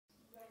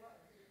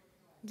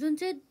जुन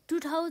चाहिँ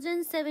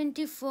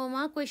 2074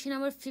 मा क्वेशन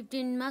नम्बर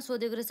 15 मा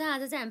सोधेको रहेछ।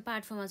 आज चाहिँ हामी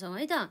पार्ट 4 मा छौं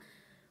है त।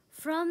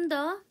 From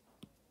the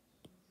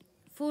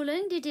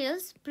following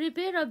details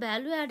prepare a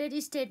value added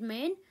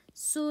statement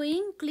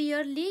showing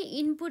clearly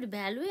input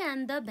value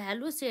and the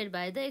value set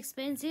by the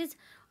expenses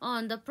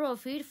on the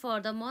profit for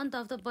the month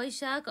of the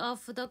Baishakh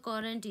of the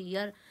current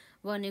year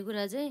भन्ने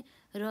कुरा चाहिँ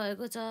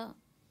रहेको छ।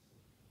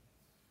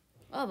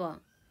 अब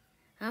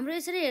हाम्रो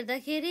यसरी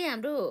हेर्दाखेरि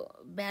हाम्रो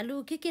भ्यालु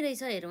के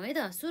रहेछ हेरौँ है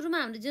त। सुरुमा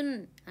हामीले जुन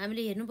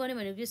हामीले हेर्नु पर्ने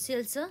भनेको यो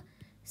सेल्स छ।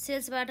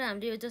 सेल्सबाट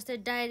हामीले जस्तै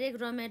डाइरेक्ट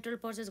र मेटेरियल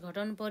पर्चेस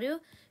घटाउनु पर्यो,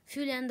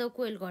 फ्युल एन्ड द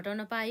कोइल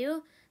घटाउन पायो,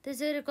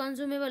 त्यसैगरी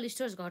कन्ज्युमेबल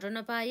स्टोर्स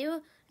घटाउन पायो,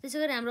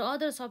 त्यसैगरी हाम्रो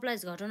अदर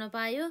सप्लाइज घटाउन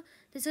पायो,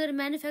 त्यसैगरी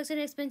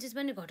म्यानुफ्याक्चरिङ एक्सपेन्सेस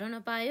पनि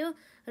घटाउन पायो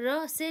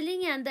र selling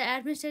and the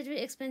administrative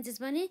expenses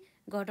पनि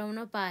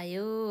घटाउन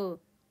पायो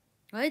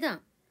है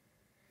त।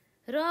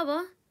 र अब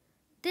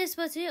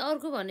त्यसपछि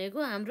अर्को भनेको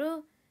हाम्रो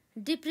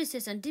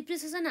डिप्रिसिएसन।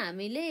 डिप्रिसिएसन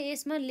हामीले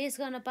यसमा लेस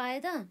गर्न पाए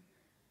त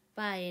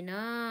पाएन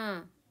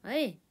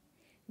है।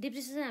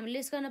 डिप्रिसिएसन हामीले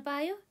लेस गर्न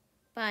पायो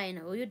पाएन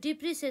हो। यो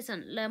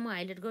डिप्रिसिएसनलाई म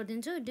हाइलाइट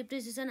गरिदिन्छु।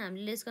 डिप्रिसिएसन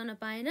हामीले लेस गर्न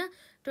पाएन,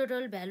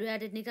 टोटल भ्यालु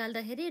एडेड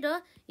निकाल्दाखेरि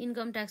र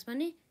इन्कम ट्याक्स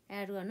पनि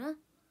एड गर्न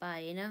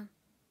पाएन।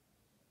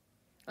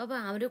 अब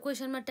हाम्रो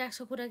क्वेसनमा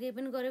ट्याक्सको कुरा केही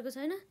पनि गरेको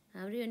छैन।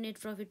 हाम्रो यो नेट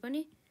प्रफिट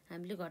पनि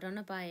हामीले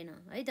घटाउन पाएन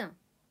है त।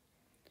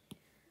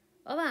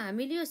 अब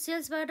हामीले यो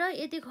सेल्सबाट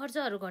यति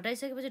खर्चहरू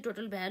घटाइसकेपछि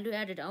टोटल भ्यालु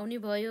एडेड आउने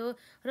भयो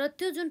र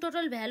त्यो जुन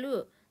टोटल भ्यालु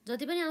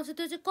जति पनि आउँछ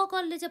त्यो चाहिँ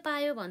कसले चाहिँ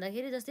पायो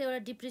भन्दाखेरि जस्तै एउटा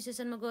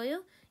डिप्रिसिएसनमा गयो,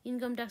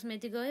 इन्कम ट्याक्समा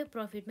यति गयो,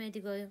 प्रफिटमा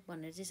यति गयो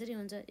भनेर चाहिँ यसरी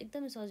हुन्छ।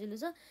 एकदमै सजिलो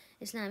छ,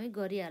 यसलाई हामी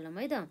गरिहालौँ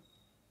है त।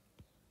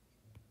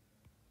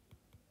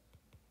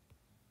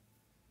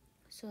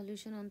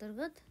 सल्युसन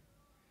अन्तर्गत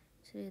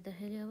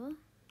हेर्दाखेरि अब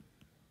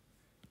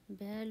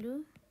value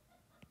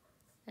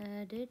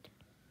added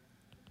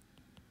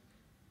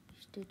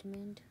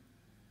statement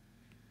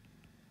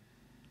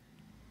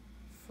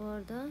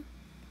for the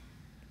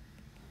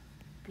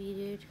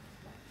period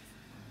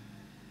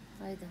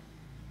है त।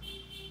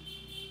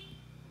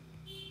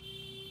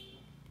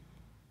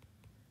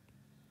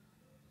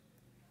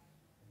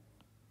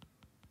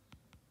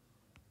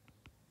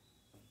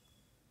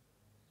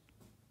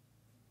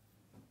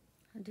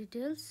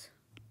 डिटेल्स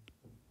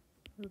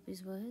रुपिस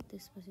भयो,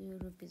 त्यसपछि यो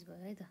रुपिस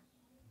भयो है त।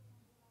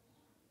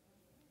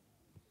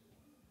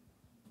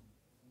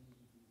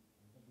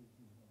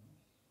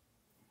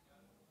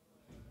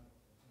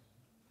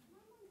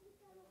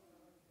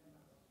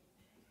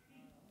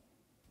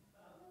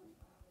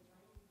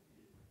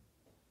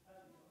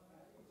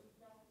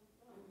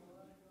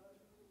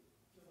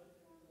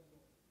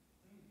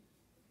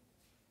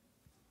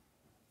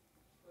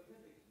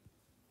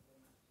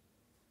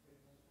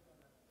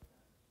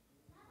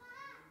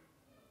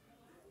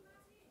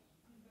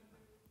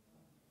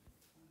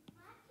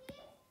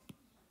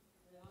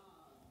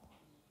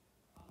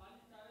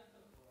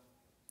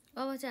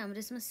 अब चाहिँ हाम्रो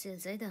यसमा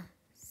सेल्स है त।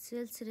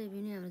 सेल्स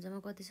रेभिन्यू हाम्रो जम्मा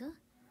कति छ?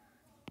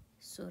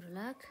 16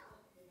 लाख।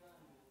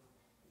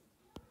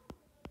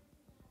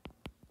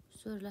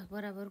 16 लाख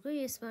बराबरको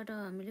यसबाट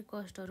हामीले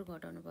कस्टहरू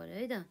घटाउनु पर्यो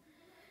है त।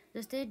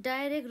 जस्तै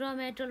डाइरेक्ट र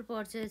मेटेरियल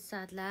पर्चेस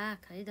 7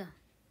 लाख है त।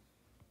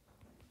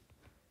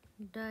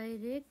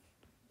 डाइरेक्ट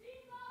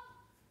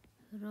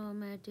र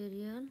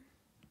मेटेरियल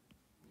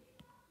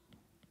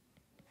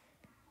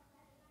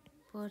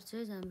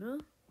पर्चेस हाम्रो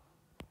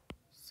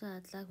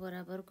 7 लाख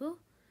बराबरको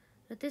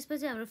र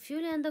त्यसपछि हाम्रो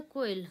फ्युल एन्ड द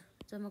कोइल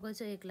जम्मा कति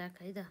छ? 1 लाख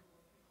है त।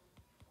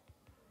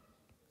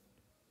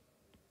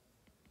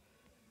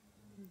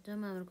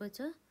 जम्मा हाम्रो कति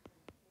छ?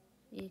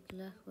 1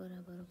 लाख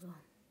बराबरको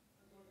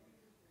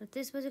र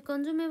त्यसपछि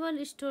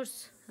कन्ज्युमेबल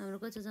स्टोर्स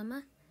हाम्रो कति छ? जम्मा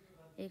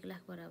 1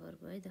 लाख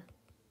बराबरको है त।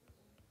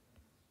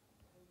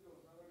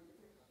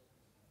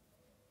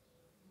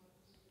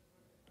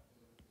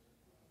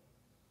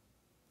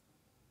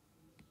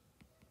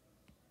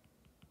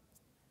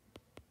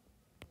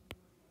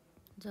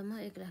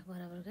 जम्मा 1 लाख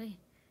बराबरको है।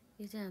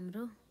 यो चाहिँ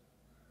हाम्रो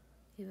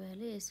यो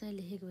भएले यसमा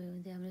लेखेको भयो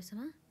भने हाम्रो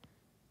यसमा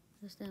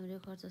जस्तै हाम्रो यो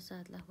खर्च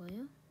 7 लाख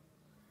भयो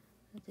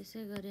र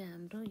त्यसै गरी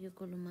हाम्रो यो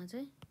कोलममा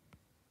चाहिँ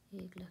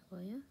 1 लाख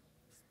भयो।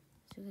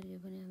 त्यसै गरी यो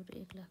पनि हाम्रो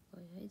 1 लाख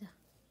भयो है त।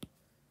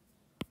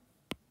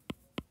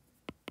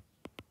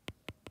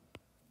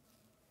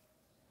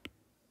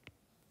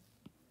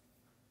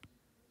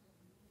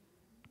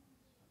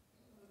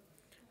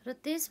 र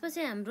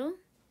त्यसपछि हाम्रो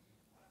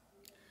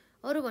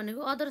अरु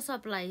भनेको अदर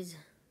सप्लाइज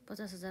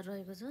 50,000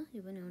 रहेको छ।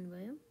 यो पनि आउनु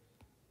भयो।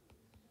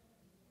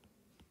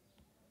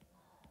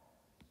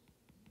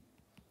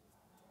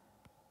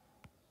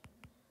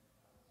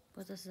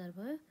 $50,000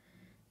 भयो।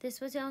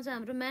 त्यसपछि आउँछ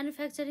हाम्रो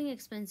म्यानुफ्याक्चरिङ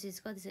एक्सपेन्सेस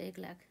कति छ?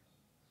 1 लाख।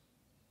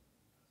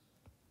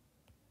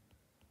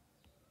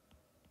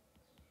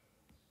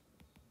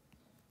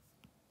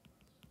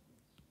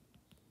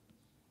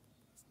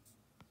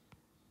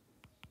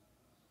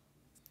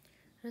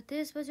 र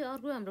त्यसपछि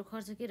अर्को हाम्रो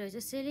खर्च के रहेछ?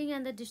 Selling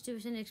and the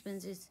distribution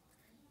expenses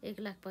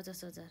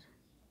 1,50,000।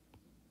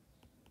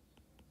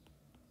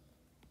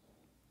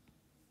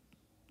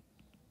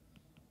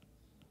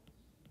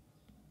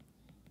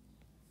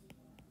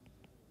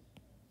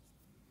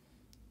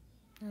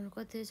 हाम्रो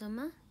कति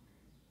सम्म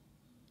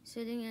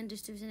सेलिङ एन्ड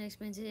डिस्ट्रिब्युसन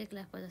एक्सपेन्सेस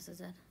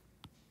 1,50,000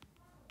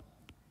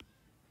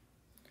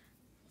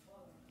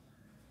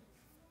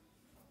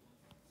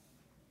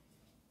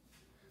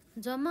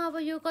 जम्मा अब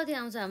यो कति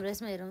आउँछ हाम्रो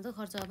यसमा हेरौँ त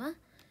खर्च अब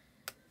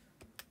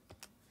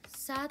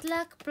 7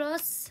 lakh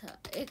plus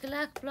 1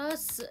 lakh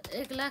plus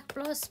 1 lakh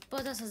plus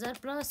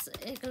 50,000 plus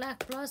 1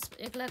 lakh plus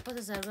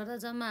 1,50,000 गर्दा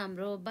जम्मा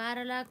हाम्रो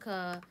 12 लाख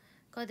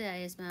कति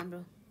आयो यसमा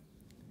हाम्रो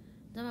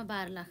जम्मा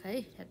 12 लाख है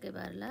ठ्याक्कै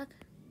 12 लाख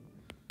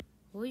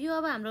हो यो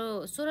अब हाम्रो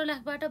 16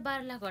 लाखबाट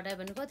 12 लाख घटायो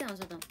भने कति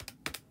आउँछ त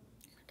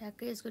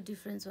ठ्याक्कै यसको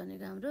डिफरेन्स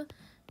भनेको हाम्रो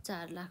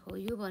 4 लाख हो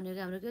यो भनेको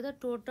हाम्रो के त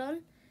टोटल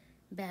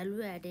भ्यालु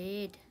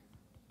एडेड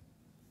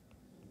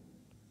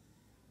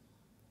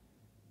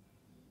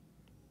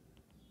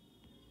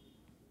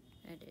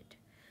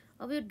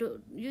अब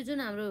यो जुन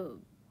हाम्रो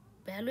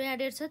भ्यालु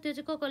एडेड छ त्यो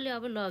चाहिँ कसले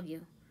अब लग्यो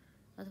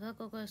अथवा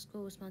कसको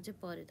उसमा चाहिँ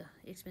पर्यो त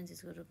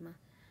एक्सपेन्सेसको रूपमा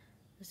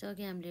जस्तै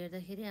अघि हामीले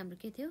हेर्दाखेरि हाम्रो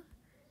के थियो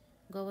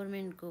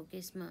गभर्नमेन्टको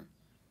केसमा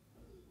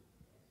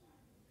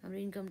हाम्रो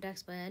इन्कम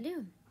ट्याक्स भइहाल्यो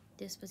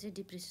त्यसपछि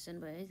डिप्रिसिएसन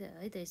भयो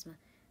है त यसमा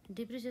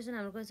डिप्रिसिएसन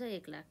हाम्रो कति छ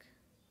 1 लाख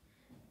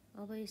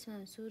अब यसमा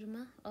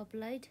सुरुमा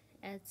अप्लाइड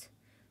एज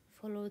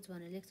फलोज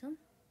भनेर लेख्छौँ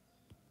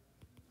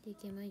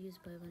केमा युज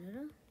भयो भनेर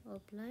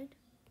applied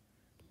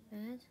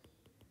as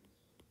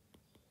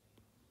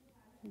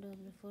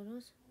W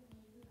follows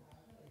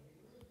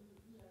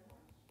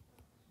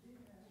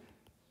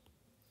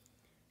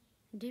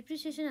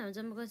depreciation हाम्रो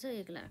जम्मा कति छ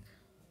 1 लाख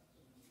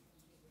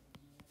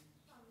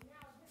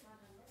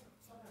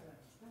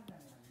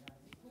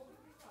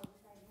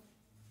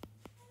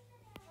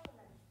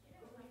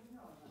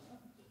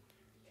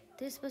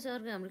त्यसपछि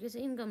अर्को हाम्रो के छ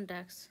इन्कम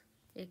ट्याक्स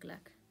 1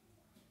 लाख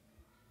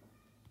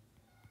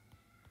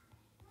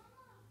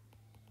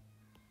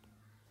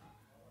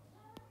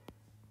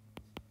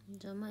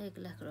जम्मा 1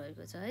 लाख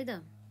रहेको छ है त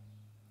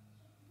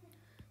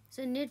सो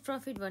नेट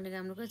प्रफिट भनेको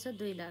हाम्रो के छ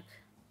 2 लाख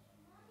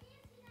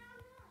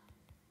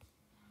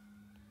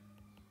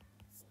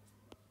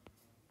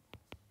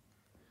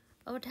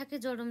अब ठ्याक्कै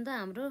जोडौँ त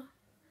हाम्रो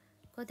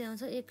कति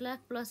आउँछ 1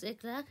 लाख प्लस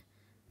 1 लाख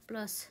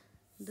प्लस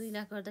 2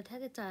 लाख गर्दा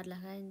ठ्याक्कै 4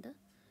 लाख आयो नि त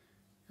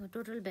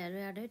टोटल भ्यालु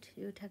एडेड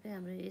यो ठ्याक्कै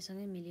हाम्रो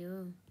यससँगै मिल्यो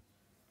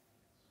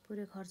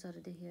पुरै खर्चहरू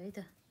देखियो है त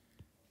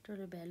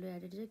टोटल भ्यालु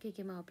एडेड चाहिँ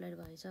केमा अप्लाइड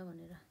भएछ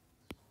भनेर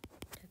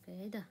ठ्याक्कै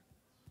है त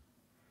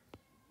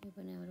यो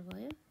पनि हाम्रो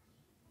भयो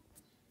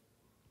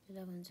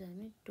यसलाई भन्छ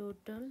हामी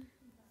टोटल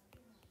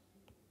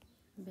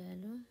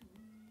भ्यालु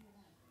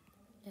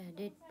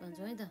एडेड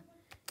भन्छौँ है त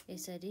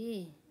यसरी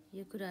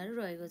यो कुराहरू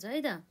रहेको छ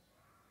है त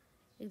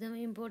एकदमै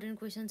इम्पोर्टेन्ट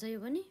क्वेसन छ यो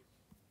पनि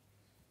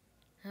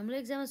हाम्रो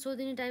एक्जाममा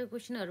सोधिने टाइपको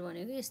क्वेसनहरू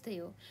भनेको यस्तै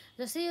हो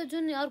जस्तै यो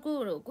जुन अर्को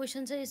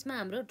क्वेसन छ यसमा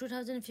हाम्रो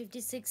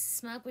 2056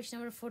 मा क्वेसन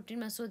नम्बर 14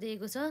 मा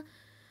सोधिएको छ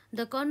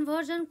the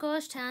conversion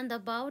cost and the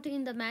bought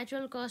in the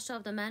material cost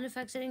of the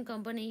manufacturing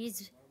company is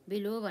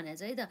below भनेको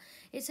छ है त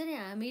यसरी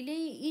हामीले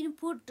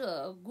इनपुट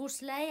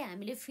गुड्सलाई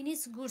हामीले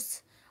फिनिस गुड्स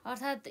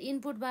अर्थात्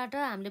इनपुटबाट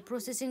हामीले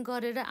प्रोसेसिङ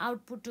गरेर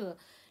आउटपुट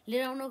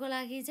लिएर आउनको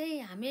लागि चाहिँ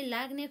हामीले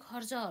लाग्ने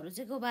खर्चहरू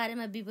चाहिँ को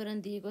बारेमा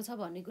विवरण दिएको छ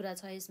भन्ने कुरा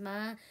छ यसमा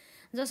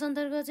जस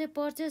अन्तर्गत चाहिँ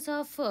पर्चेस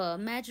अफ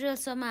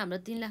मेटेरियल्समा हाम्रो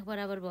 3 लाख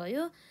बराबर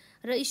भयो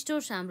र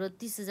स्टोर्स हाम्रो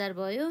 30,000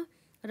 भयो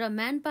र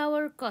म्यान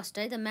पावर कस्ट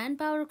है त man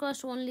power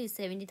cost only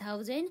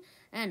 70,000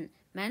 and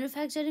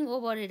manufacturing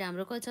overhead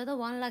हाम्रो कति छ त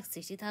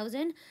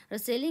 1,60,000 र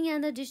selling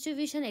and the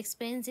distribution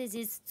expenses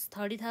is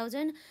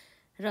 30,000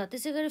 र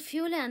त्यसै गरी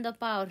fuel and the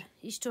power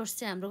stores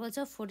चाहिँ हाम्रो कति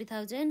छ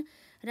 40,000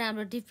 र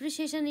हाम्रो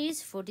डिप्रिसिएसन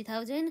इज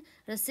 40,000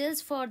 र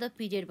सेल्स फर द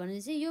पिरियड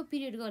भने चाहिँ यो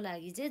पिरियडको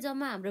लागि चाहिँ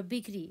जम्मा हाम्रो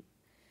बिक्री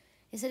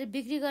यसरी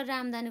बिक्री गरेर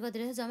आम्दानी कति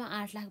रहेछ जम्मा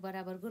 8 लाख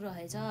बराबरको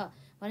रहेछ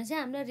भने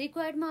चाहिँ हामीलाई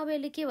रिक्वायर्डमा अब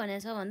यसले के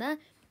भनेको छ भन्दा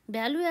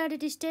value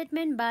added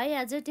statement by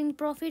adjusting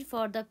profit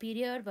for the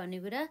period भन्ने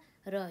कुरा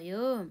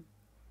रह्यो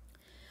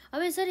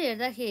अब यसरी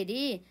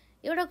हेर्दाखेरि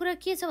एउटा कुरा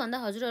के छ भन्दा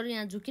हजुरहरू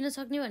यहाँ झुकिन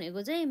सक्ने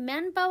भनेको चाहिँ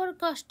म्यान पावर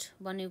कस्ट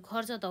भनेको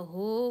खर्च त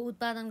हो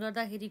उत्पादन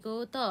गर्दाखेरिको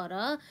तर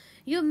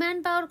यो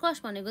म्यान पावर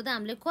कस्ट भनेको त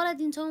हामीले कसलाई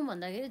दिन्छौँ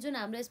भन्दाखेरि जुन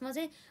हाम्रो यसमा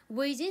चाहिँ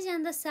वेजेस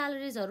एन्ड द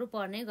स्यालेरिजहरू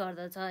पर्ने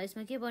गर्दछ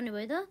यसमा के पर्ने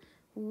भयो त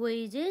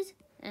वेजेस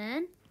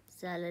एन्ड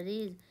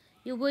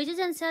स्यालेरिज यो वेजेस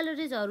एन्ड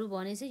स्यालेरिजहरू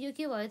भने चाहिँ यो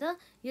के भयो त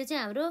यो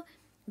चाहिँ हाम्रो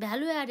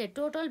value added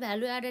total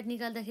value added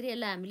निकाल्दाखेरि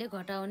यसलाई हामीले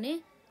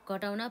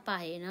घटाउन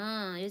पाएन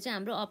यो चाहिँ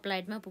हाम्रो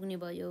अप्लाइडमा पुग्ने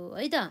भयो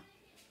है त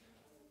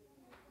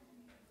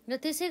र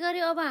त्यसै गरी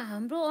अब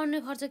हाम्रो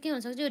अन्य खर्च के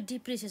हुनसक्छ यो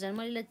डिप्रिसिएसन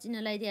मैले चिन्ह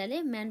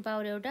लगाइदिइहालेँ म्यान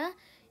पावर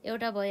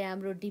एउटा भयो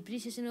हाम्रो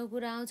डिप्रिसिएसनको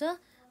कुरा आउँछ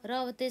र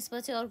अब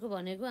त्यसपछि अर्को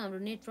भनेको हाम्रो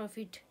नेट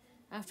प्रफिट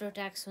आफ्टर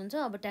ट्याक्स हुन्छ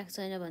अब ट्याक्स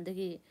छैन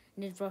भनेदेखि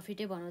नेट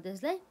प्रफिटै भनौँ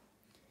त्यसलाई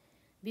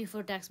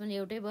बिफोर ट्याक्स पनि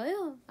एउटै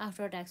भयो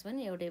आफ्टर ट्याक्स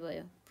पनि एउटै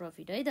भयो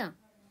प्रफिट है त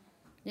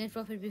नेट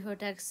प्रफिट बिफोर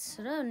ट्याक्स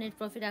र नेट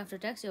प्रफिट आफ्टर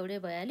ट्याक्स एउटै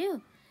भइहाल्यो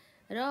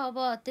र अब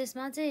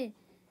त्यसमा चाहिँ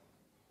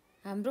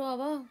हाम्रो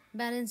अब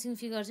ब्यालेन्सिङ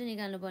फिगर चाहिँ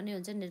निकाल्नुपर्ने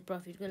हुन्छ नेट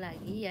प्रफिटको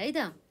लागि है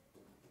त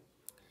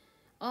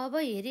अब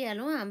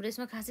हेरिहालौँ हाम्रो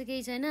यसमा खासै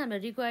केही छैन हाम्रो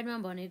रिक्वायर्डमा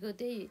भनेको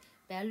त्यही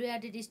भ्यालु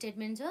एडेड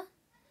स्टेटमेन्ट छ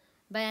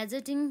by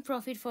adjusting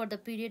profit for the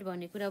period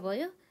भन्ने कुरा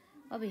भयो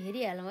अब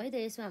हेरिहालौँ है त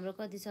यसमा हाम्रो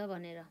कति छ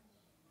भनेर।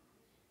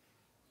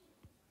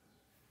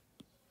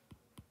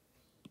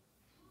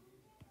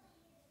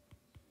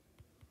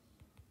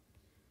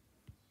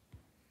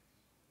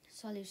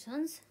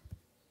 सल्युसन्स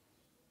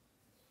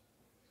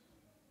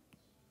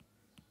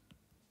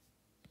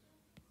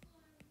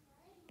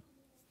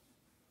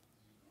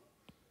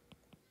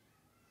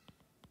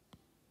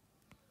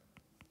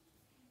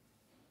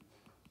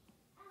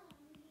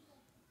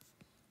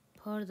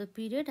फर द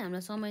पिरियड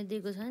हामीलाई समय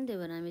दिएको छ नि, त्यही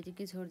भएर हामी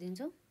त्यति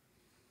छोडिदिन्छौँ।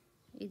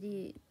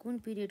 यदि कुन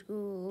पिरियडको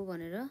हो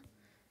भनेर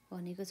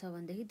भनेको छ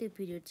भनेदेखि त्यो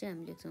पिरियड चाहिँ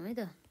हामी लेख्छौँ है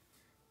त।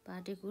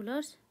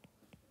 पार्टिकुलर्स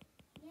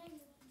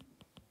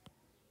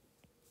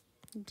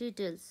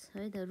डिटेल्स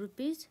है त,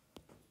 रुपिज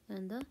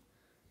एन्ड द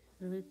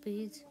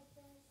रुपिज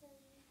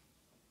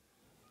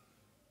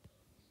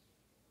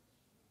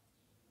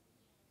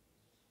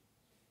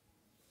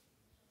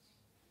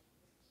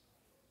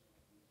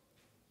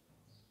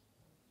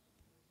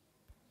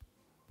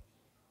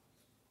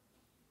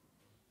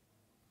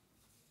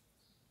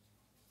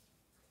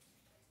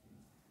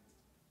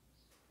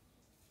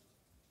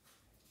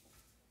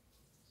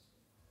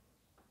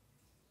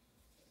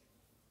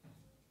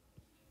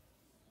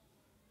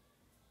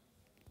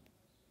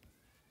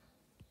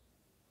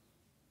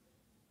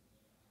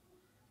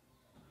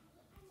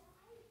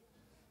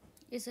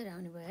यसरी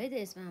आउने भयो है त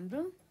यसमा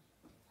हाम्रो।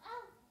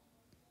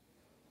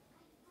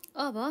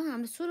 अब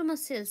हाम्रो सुरुमा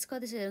सेल्स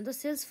कति छ हेरौँ त।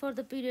 सेल्स फर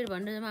द पिरियड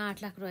भनेर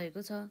 8 लाख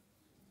रहेको छ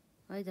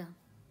है त।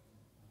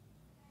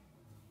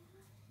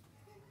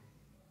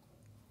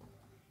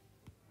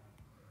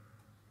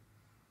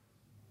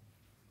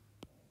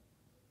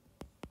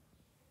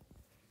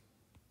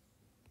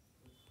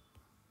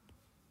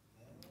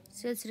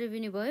 सेल्स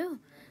रेभिन्यू भयो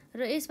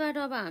र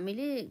यसबाट अब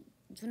हामीले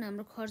जुन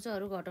हाम्रो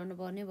खर्चहरू घटाउनु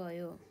पर्ने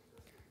भयो,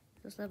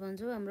 जसलाई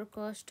भन्छौँ हाम्रो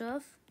cost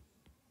of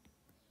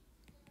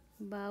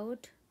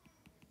bought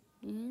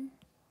in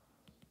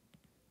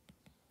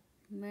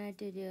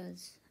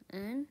materials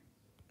and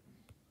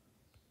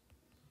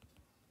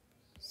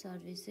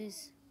services.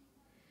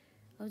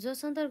 अब जस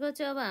अन्तर्गत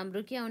चाहिँ अब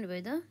हाम्रो के आउने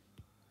भयो त,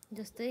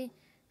 जस्तै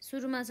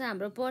सुरुमा चाहिँ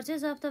हाम्रो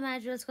पर्चेज अफ द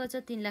मटेरियल्स कति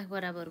छ 3 लाख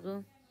बराबरको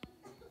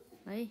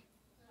है।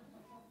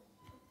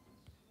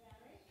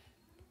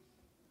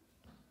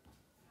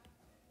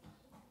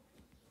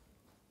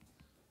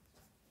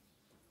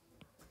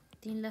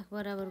 तीन लाख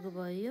बराबरको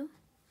भयो।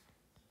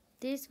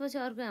 त्यसपछि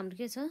अर्को हाम्रो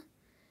के छ,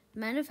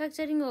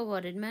 म्यानुफ्याक्चरिङ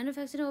ओभरहेड।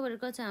 म्यानुफ्याक्चरिङ ओभरहेड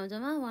कति छ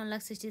हाम्रोमा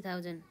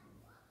 1,60,000।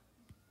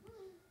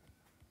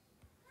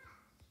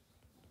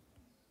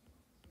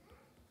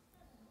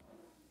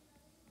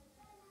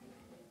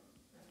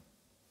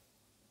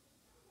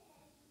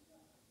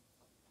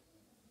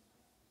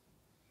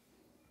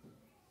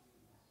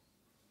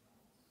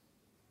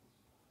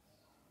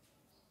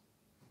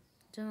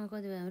 जम्मा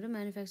कति भयो हाम्रो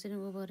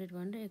म्यानुफ्याक्चरिङ ओभरहेड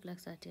भनेर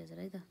 1,60,000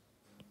 है त।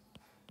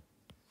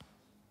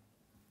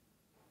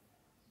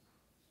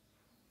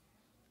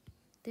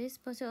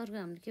 त्यसपछि अर्को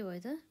हाम्रो के भयो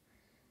त,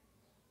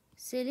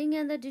 selling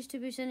and the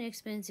distribution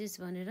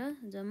expenses भनेर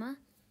जम्मा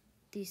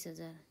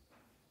 30,000।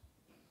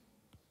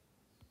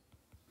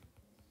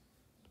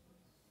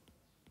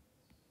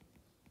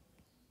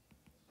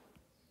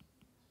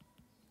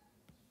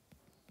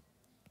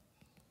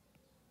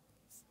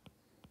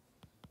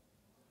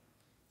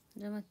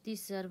 जम्मा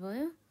 30,000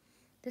 भयो।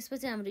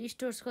 त्यसपछि हाम्रो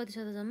स्टोर्स कति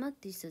छ त जम्मा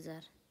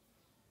 30,000।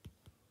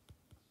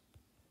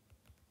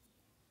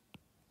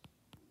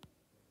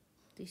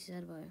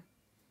 भयो।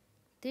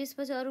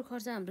 त्यसपछि अरू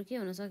खर्च हाम्रो के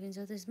हुन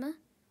सकिन्छ त्यसमा,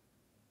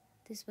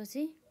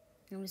 त्यसपछि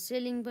हामीले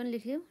सेलिङ पनि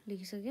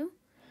लेखिसक्यौँ।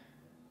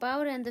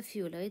 पावर एन्ड द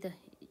फ्युल है त,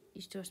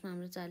 स्टोर्समा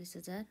हाम्रो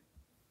 40,000।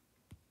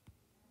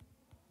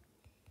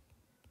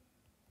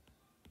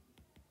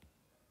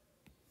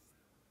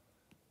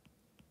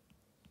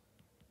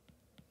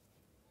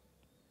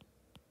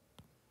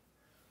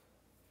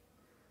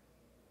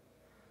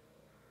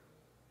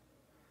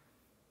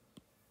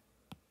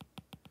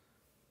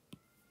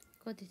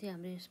 कति थियो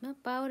हाम्रो यसमा,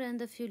 power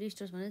and the fuel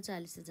stores भनेर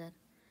 40,000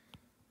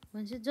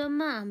 भनेपछि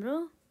जम्मा हाम्रो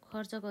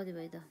खर्च कति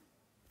भयो त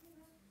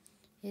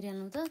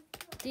हेरिहाल्नु त।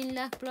 3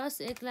 lakh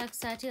plus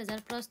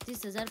 1,60,000 plus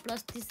 30,000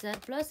 plus 30,000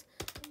 plus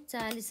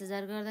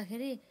 40,000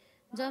 गर्दाखेरि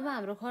जम्मा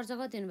हाम्रो खर्च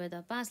कति हुनुभयो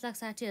त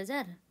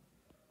 5,60,000।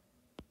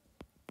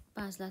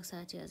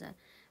 5,60,000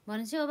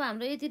 भनेपछि अब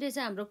हाम्रो यति रहेछ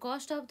हाम्रो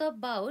cost of the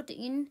bought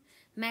in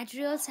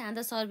materials and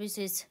the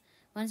services.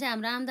 भनेपछि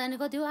हाम्रो आम्दानी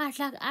कति हो 8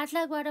 लाख। 8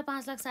 लाखबाट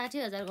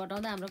 5,60,000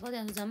 घटाउँदा हाम्रो कति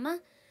आउँछ जम्मा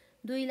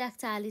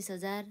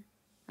 2,40,000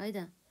 है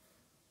त।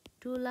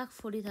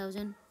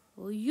 2,40,000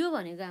 हो। यो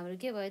भनेको हाम्रो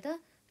के भयो त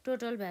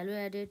टोटल भ्यालु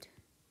एडेड।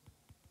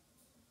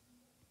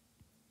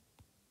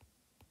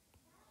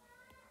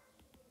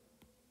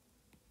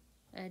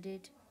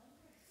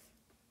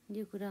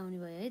 यो कुरा आउने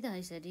भयो है त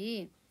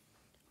यसरी।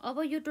 अब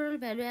यो टोटल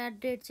भ्यालु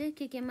एडेड चाहिँ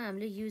केमा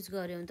हामीले युज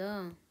गर्यौँ त,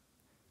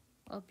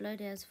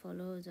 अप्लाइड एज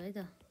फलोज है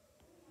त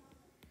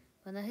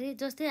भन्दाखेरि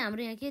जस्तै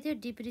हाम्रो यहाँ के थियो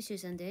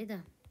डिप्रिसिएसन थियो है त।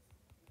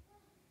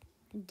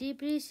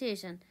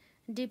 डिप्रिसिएसन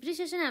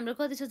हाम्रो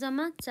कति छ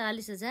जम्मा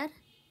 40,000।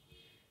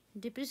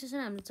 डिप्रिसिएसन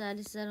हाम्रो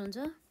 40,000 हुन्छ।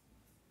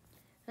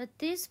 र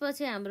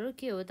त्यसपछि हाम्रो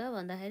के हो त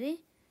भन्दाखेरि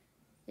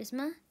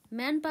यसमा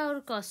म्यान पावर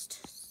कस्ट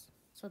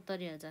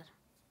 70,000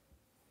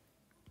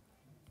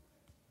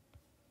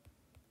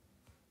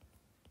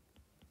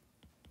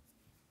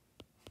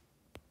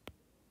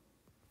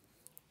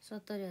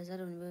 70,000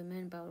 हुनुभयो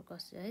म्यान पावर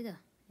कस्ट है त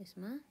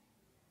यसमा।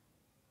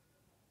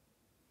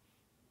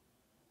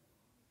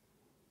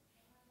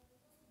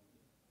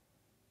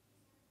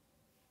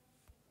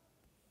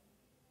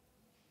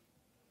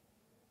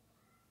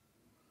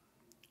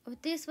 अब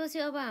त्यसपछि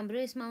अब हाम्रो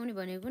यसमा आउने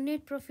भनेको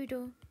नेट प्रॉफिट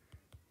हो।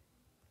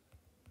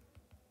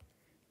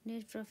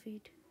 नेट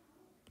प्रॉफिट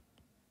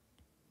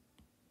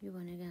यो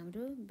भनेको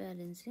हाम्रो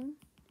ब्यालेन्सिङ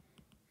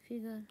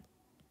फिगर।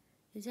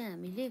 यो चाहिँ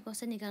हामीले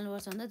कसरी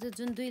निकाल्नुपर्छ भन्दा त्यो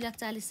जुन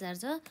 2,40,000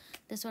 छ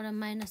त्यसबाट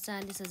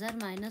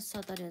 -40,000 -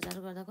 70,000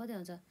 गर्दा कति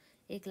आउँछ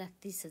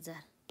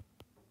 1,30,000।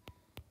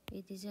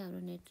 यति चाहिँ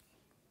हाम्रो नेट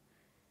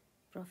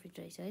प्रॉफिट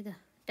रहेछ है त।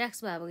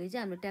 ट्याक्स भएको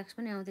चाहिँ हाम्रो ट्याक्स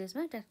पनि आउँथ्यो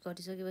यसमा। ट्याक्स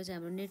घटिसकेपछि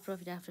हाम्रो नेट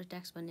प्रॉफिट आफ्टर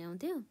ट्याक्स भन्ने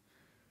आउँथ्यो।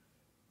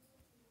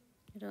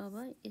 र अब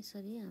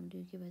यसरी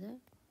हाम्रो के भन्छ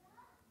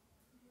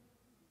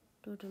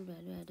टोटल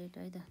भ्यालु एडेड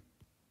है त।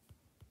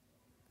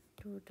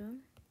 टोटल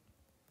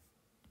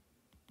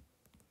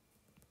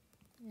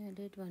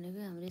एडेड भनेको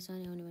हाम्रो यसमा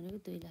आउने भनेको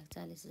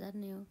 2,40,000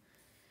 नै हो।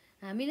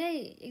 हामीलाई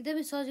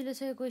एकदमै सजिलो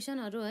छ यो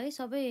क्वेसनहरु है।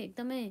 सबै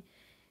एकदमै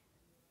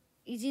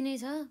इजी नै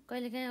छ।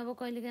 कहिलेकाहीँ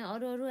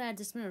अरू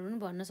एडजस्टमेन्टहरु पनि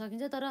भन्न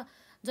सकिन्छ, तर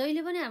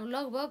जहिले पनि हाम्रो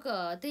लगभग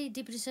त्यही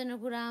डिप्रिसिएसनको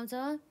कुरा आउँछ,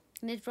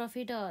 नेट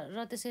प्रॉफिट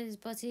र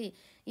त्यसपछि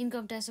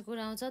इन्कम ट्याक्सको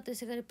कुरा आउँछ।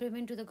 त्यसैगरी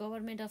payment to the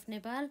government of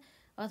Nepal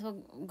अथवा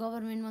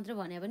गभर्नमेन्ट मात्र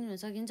भने पनि हुन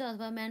सकिन्छ,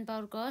 अथवा म्यान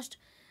पावर कस्ट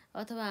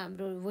अथवा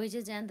हाम्रो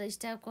wages and the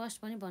staff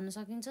cost पनि भन्न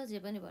सकिन्छ, जे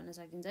पनि भन्न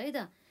सकिन्छ है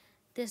त।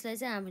 त्यसलाई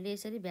चाहिँ हामीले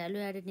यसरी भ्यालु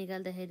एडेड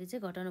निकाल्दाखेरि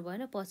चाहिँ घटाउनु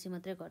भएन, पछि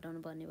मात्रै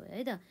घटाउनु पर्ने भयो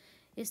है त।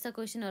 यस्ता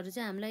क्वेसनहरु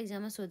चाहिँ हामीलाई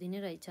एक्जाममा सोधिने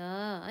रहेछ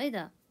है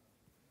त।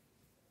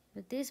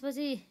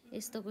 त्यसपछि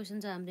यस्तो क्वेसन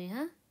छ हाम्रो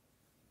यहाँ